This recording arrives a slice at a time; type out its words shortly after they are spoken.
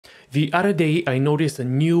The other day I noticed a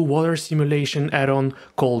new water simulation add-on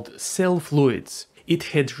called Cell Fluids. It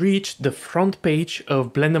had reached the front page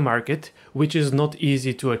of Blender Market, which is not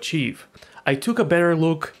easy to achieve. I took a better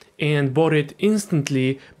look and bought it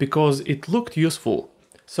instantly because it looked useful.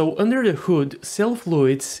 So under the hood, Cell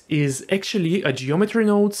Fluids is actually a geometry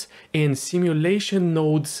nodes and simulation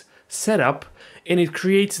nodes setup, and it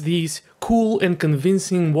creates these cool and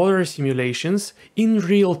convincing water simulations in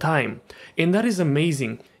real time. And that is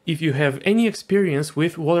amazing. If you have any experience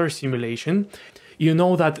with water simulation, you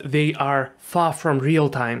know that they are far from real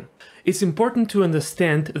time. It's important to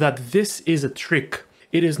understand that this is a trick.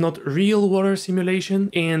 It is not real water simulation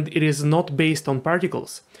and it is not based on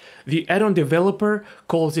particles. The add-on developer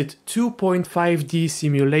calls it 2.5D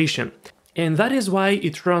simulation. And that is why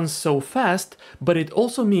it runs so fast, but it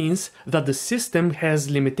also means that the system has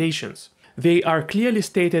limitations. They are clearly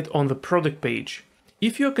stated on the product page.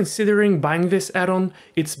 If you're considering buying this add-on,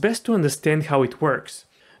 it's best to understand how it works.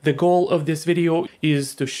 The goal of this video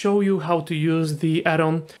is to show you how to use the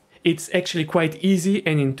add-on. It's actually quite easy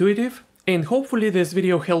and intuitive, and hopefully this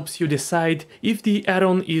video helps you decide if the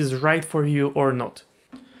add-on is right for you or not.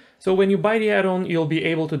 So when you buy the add-on, you'll be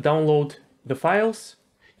able to download the files.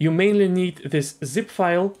 You mainly need this zip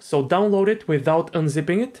file, so download it without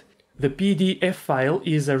unzipping it. The PDF file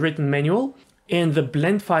is a written manual, and the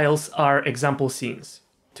blend files are example scenes.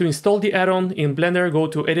 To install the add-on in Blender, go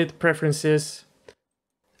to Edit Preferences,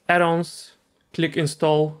 Add-ons, click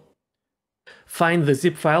Install, find the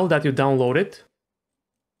zip file that you downloaded,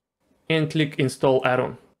 and click Install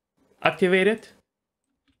Add-on. Activate it,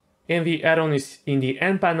 and the add-on is in the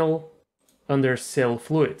End panel under Cell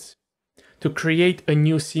Fluids. To create a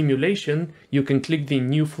new simulation, you can click the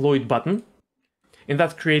New Fluid button, and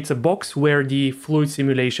that creates a box where the fluid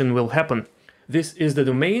simulation will happen. This is the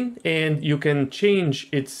domain, and you can change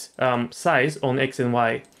its size on X and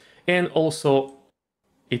Y, and also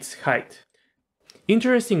its height.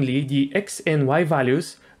 Interestingly, the X and Y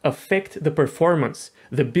values affect the performance.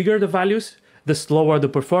 The bigger the values, the slower the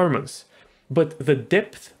performance. But the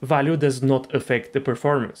depth value does not affect the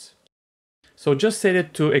performance. So just set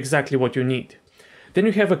it to exactly what you need. Then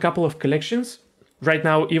you have a couple of collections. Right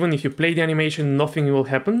now, even if you play the animation, nothing will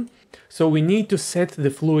happen. So we need to set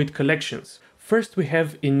the fluid collections. First we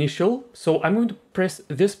have initial, so I'm going to press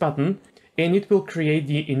this button and it will create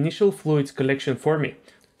the initial fluids collection for me.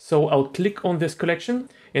 So I'll click on this collection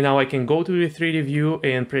and now I can go to the 3D view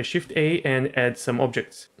and press Shift A and add some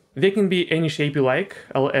objects. They can be any shape you like.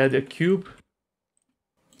 I'll add a cube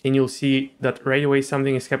and you'll see that right away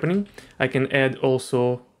something is happening. I can add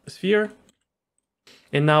also a sphere.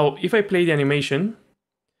 And now if I play the animation,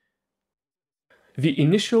 the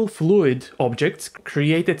initial fluid objects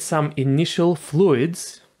created some initial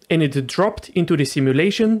fluids and it dropped into the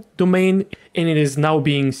simulation domain and it is now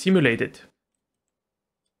being simulated.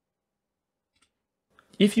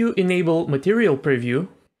 If you enable material preview,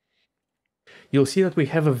 you'll see that we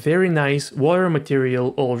have a very nice water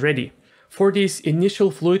material already. For these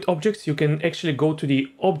initial fluid objects, you can actually go to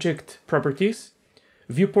the object properties,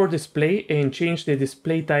 viewport display, and change the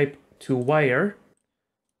display type to wire.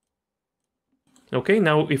 Okay,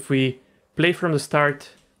 now if we play from the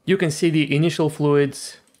start, you can see the initial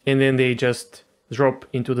fluids and then they just drop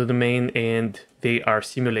into the domain and they are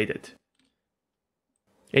simulated.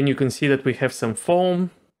 And you can see that we have some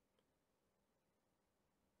foam,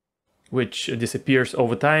 which disappears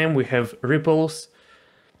over time. We have ripples.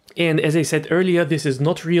 And as I said earlier, this is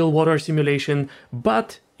not real water simulation,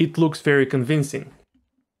 but it looks very convincing.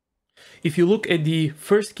 If you look at the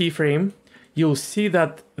first keyframe, you'll see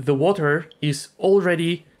that the water is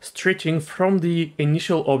already stretching from the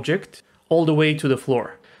initial object all the way to the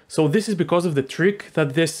floor. So this is because of the trick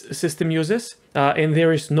that this system uses, and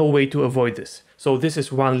there is no way to avoid this. So this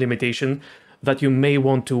is one limitation that you may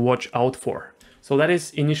want to watch out for. So that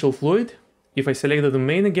is initial fluid. If I select the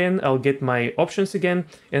domain again, I'll get my options again,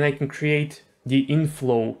 and I can create the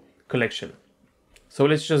inflow collection. So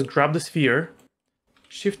let's just grab the sphere,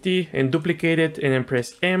 Shift D and duplicate it, and then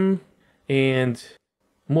press M and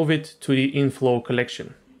move it to the inflow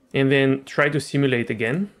collection. And then try to simulate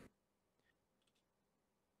again.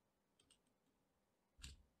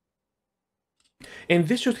 And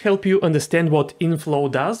this should help you understand what inflow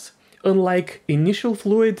does. Unlike initial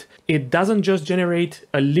fluid, it doesn't just generate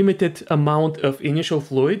a limited amount of initial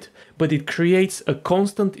fluid, but it creates a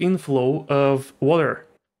constant inflow of water.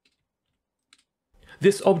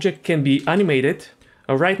 This object can be animated.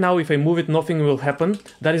 Right now, if I move it, nothing will happen.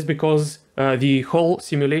 That is because the whole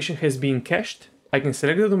simulation has been cached. I can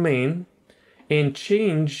select the domain and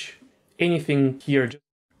change anything here.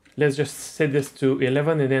 Let's just set this to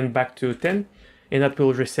 11 and then back to 10. and that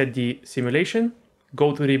will reset the simulation.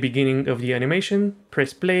 Go to the beginning of the animation,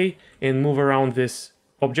 press play, and move around this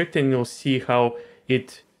object, and you'll see how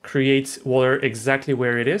it creates water exactly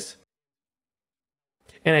where it is.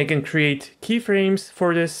 And I can create keyframes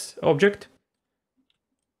for this object.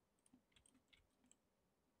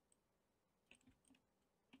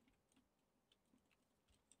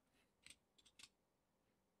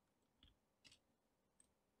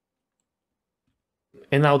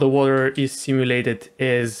 And now the water is simulated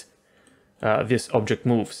as this object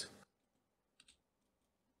moves.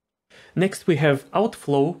 Next we have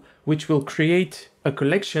outflow, which will create a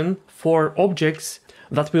collection for objects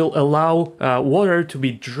that will allow water to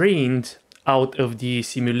be drained out of the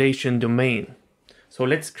simulation domain. So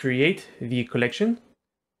let's create the collection,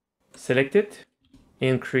 select it,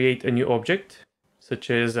 and create a new object, such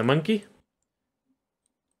as a monkey.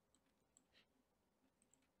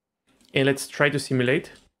 And let's try to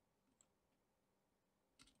simulate.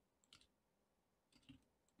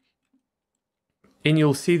 And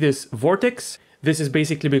you'll see this vortex. This is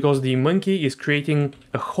basically because the monkey is creating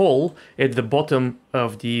a hole at the bottom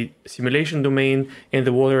of the simulation domain and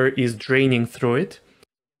the water is draining through it.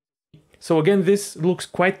 So again, this looks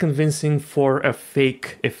quite convincing for a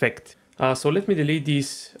fake effect. So let me delete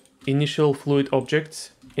these initial fluid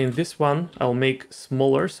objects. And this one I'll make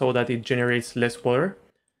smaller so that it generates less water.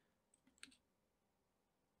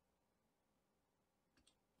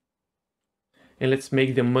 And let's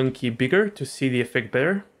make the monkey bigger to see the effect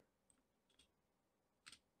better.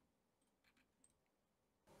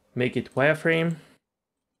 Make it wireframe.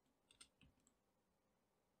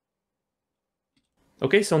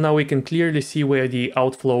 Okay, so now we can clearly see where the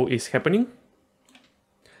outflow is happening.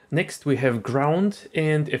 Next we have ground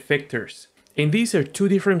and effectors. And these are two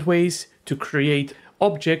different ways to create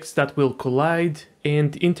objects that will collide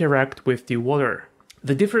and interact with the water.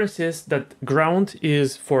 The difference is that ground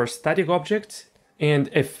is for static objects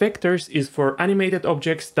and effectors is for animated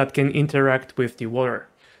objects that can interact with the water.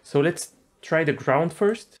 So let's try the ground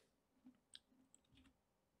first.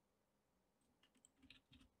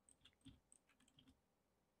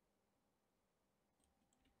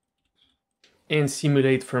 And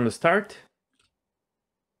simulate from the start.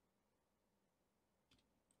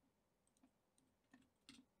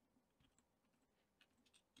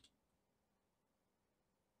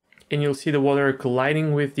 And you'll see the water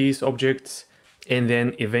colliding with these objects and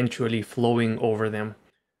then eventually flowing over them.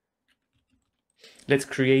 Let's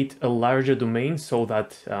create a larger domain so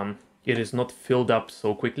that it is not filled up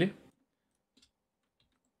so quickly.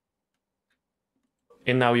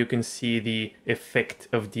 And now you can see the effect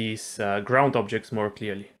of these ground objects more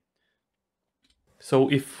clearly. So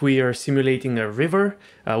if we are simulating a river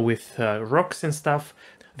with rocks and stuff,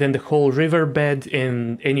 then the whole river bed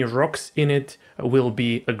and any rocks in it will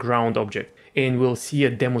be a ground object. And we'll see a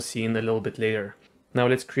demo scene a little bit later. Now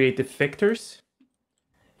let's create effectors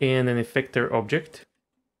and an effector object.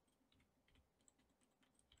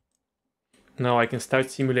 Now I can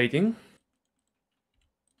start simulating.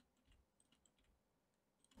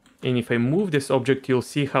 And if I move this object, you'll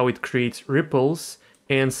see how it creates ripples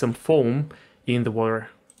and some foam in the water.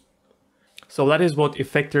 So that is what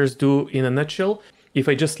effectors do in a nutshell. If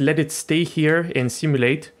I just let it stay here and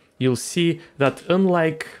simulate, you'll see that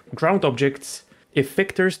unlike ground objects,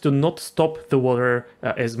 effectors do not stop the water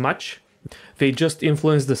as much. They just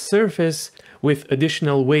influence the surface with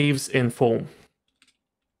additional waves and foam.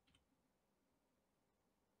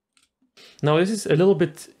 Now this is a little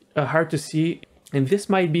bit hard to see, and this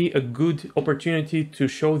might be a good opportunity to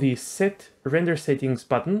show the Set Render Settings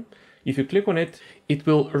button. If you click on it, it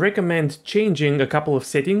will recommend changing a couple of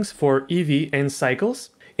settings for Eevee and cycles.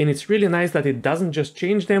 And it's really nice that it doesn't just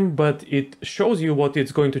change them, but it shows you what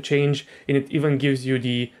it's going to change, and it even gives you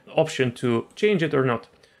the option to change it or not.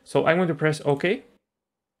 So I'm going to press OK,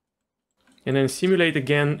 and then simulate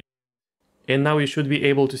again. And now you should be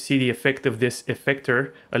able to see the effect of this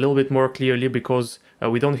effector a little bit more clearly because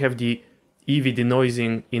we don't have the Eevee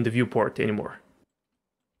denoising in the viewport anymore.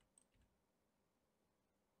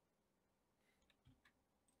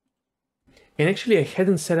 And actually I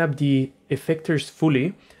hadn't set up the effectors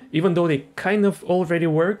fully. Even though they kind of already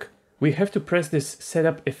work, we have to press this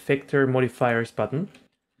Setup Effector Modifiers button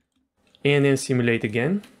and then simulate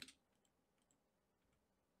again.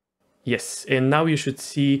 Yes, and now you should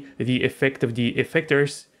see the effect of the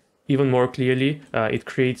effectors even more clearly. It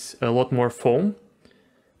creates a lot more foam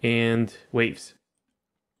and waves.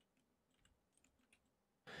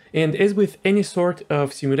 And as with any sort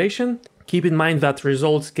of simulation, keep in mind that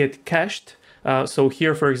results get cached. So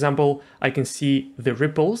here, for example, I can see the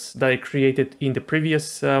ripples that I created in the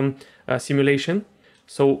previous simulation.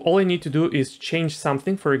 So all I need to do is change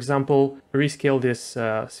something, for example, rescale this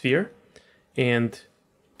sphere and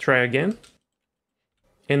try again.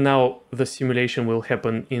 And now the simulation will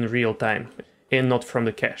happen in real time and not from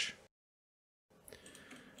the cache.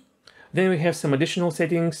 Then we have some additional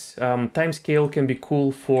settings. Timescale can be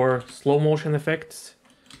cool for slow motion effects.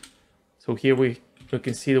 So here we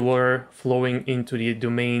can see the water flowing into the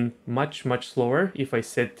domain much slower if I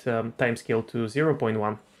set timescale to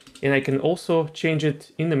 0.1. And I can also change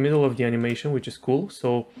it in the middle of the animation, which is cool.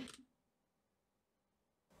 So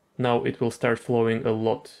now it will start flowing a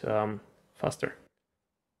lot faster.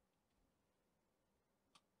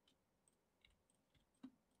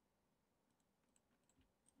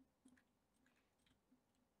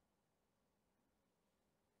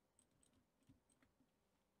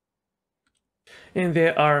 And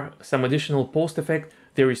there are some additional post effects.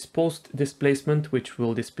 There is post displacement, which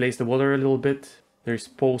will displace the water a little bit. There is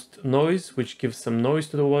post noise, which gives some noise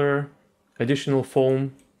to the water. Additional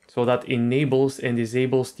foam, so that enables and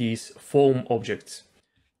disables these foam objects.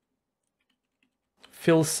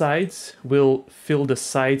 Fill sides will fill the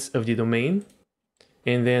sides of the domain.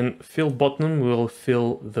 And then fill bottom will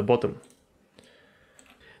fill the bottom.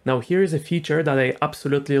 Now here is a feature that I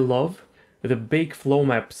absolutely love, the bake flow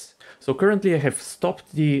maps. So currently I have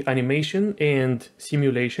stopped the animation and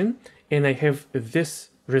simulation, and I have this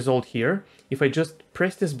result here. If I just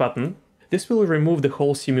press this button, this will remove the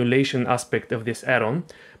whole simulation aspect of this add-on,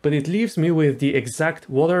 but it leaves me with the exact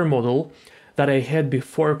water model that I had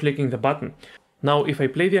before clicking the button. Now if I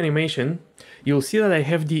play the animation, you'll see that I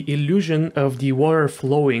have the illusion of the water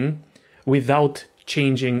flowing without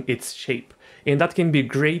changing its shape. And that can be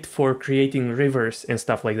great for creating rivers and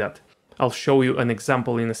stuff like that. I'll show you an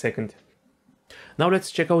example in a second. Now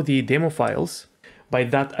let's check out the demo files. By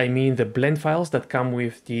that I mean the blend files that come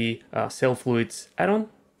with the Cell Fluids add-on.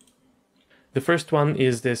 The first one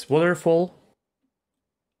is this waterfall.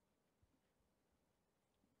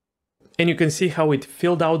 And you can see how it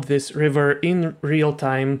filled out this river in real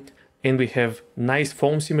time. And we have nice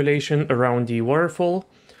foam simulation around the waterfall.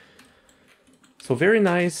 So very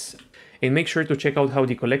nice. And make sure to check out how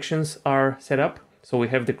the collections are set up. So we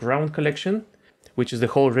have the ground collection, which is the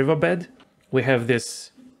whole riverbed. We have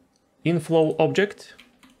this inflow object.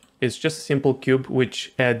 It's just a simple cube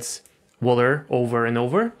which adds water over and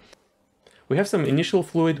over. We have some initial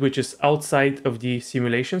fluid which is outside of the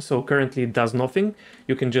simulation, so currently it does nothing.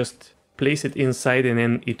 You can just place it inside and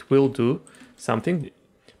then it will do something.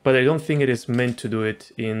 But I don't think it is meant to do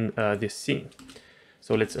it in this scene.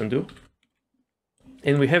 So let's undo.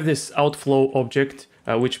 And we have this outflow object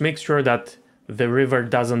which makes sure that the river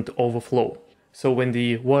doesn't overflow. So when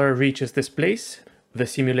the water reaches this place, the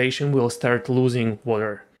simulation will start losing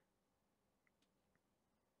water.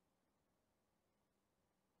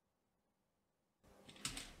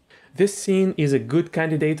 This scene is a good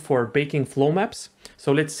candidate for baking flow maps.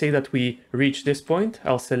 So let's say that we reach this point.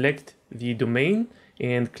 I'll select the domain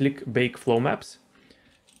and click Bake Flow Maps.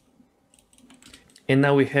 And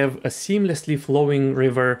now we have a seamlessly flowing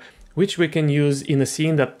river, which we can use in a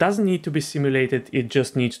scene that doesn't need to be simulated, it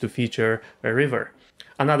just needs to feature a river.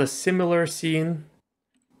 Another similar scene,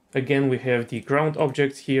 again we have the ground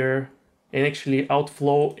objects here, and actually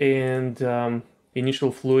outflow and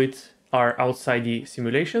initial fluid are outside the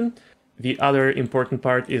simulation. The other important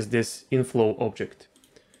part is this inflow object.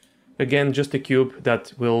 Again, just a cube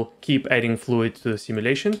that will keep adding fluid to the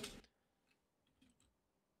simulation.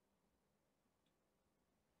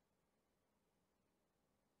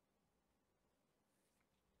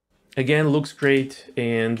 Again, looks great,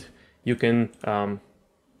 and you can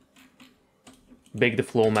bake the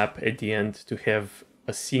flow map at the end to have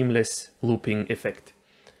a seamless looping effect.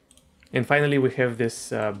 And finally, we have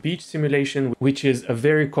this beach simulation, which is a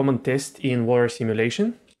very common test in water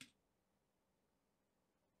simulation.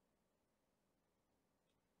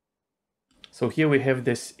 So here we have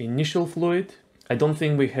this initial fluid. I don't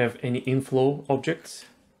think we have any inflow objects.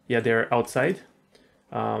 Yeah, they're outside.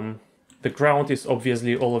 The ground is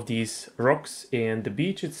obviously all of these rocks and the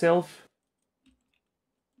beach itself.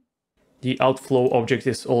 The outflow object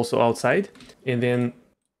is also outside. And then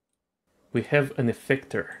we have an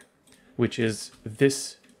effector, which is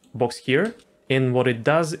this box here. And what it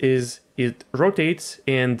does is it rotates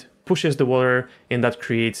and pushes the water, and that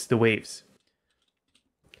creates the waves.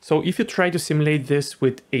 So if you try to simulate this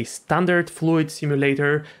with a standard fluid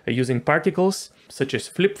simulator using particles, such as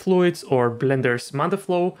Flip Fluids or Blender's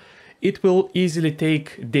MantaFlow, it will easily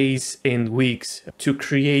take days and weeks to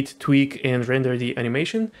create, tweak, and render the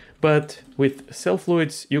animation, but with Cell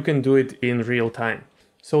Fluids you can do it in real time.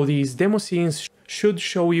 So these demo scenes should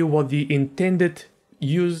show you what the intended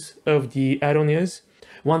use of the add-on is.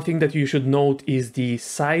 One thing that you should note is the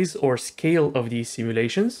size or scale of these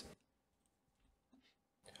simulations.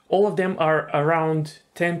 All of them are around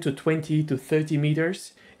 10 to 20 to 30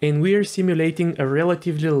 meters, and we are simulating a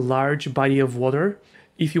relatively large body of water.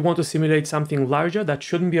 If you want to simulate something larger, that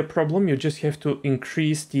shouldn't be a problem. You just have to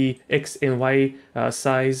increase the X and Y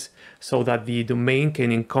size so that the domain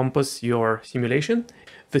can encompass your simulation.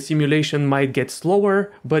 The simulation might get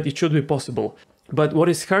slower, but it should be possible. But what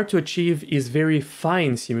is hard to achieve is very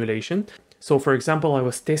fine simulation. So for example, I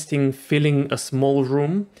was testing filling a small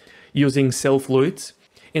room using cell fluids,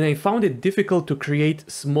 and I found it difficult to create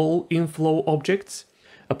small inflow objects.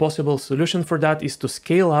 A possible solution for that is to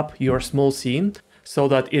scale up your small scene so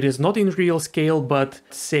that it is not in real scale, but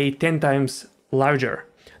say 10 times larger.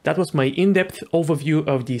 That was my in-depth overview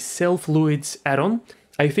of the cell fluids add-on.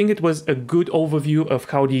 I think it was a good overview of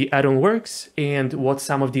how the add-on works and what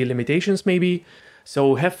some of the limitations may be.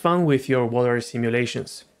 So have fun with your water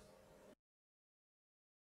simulations.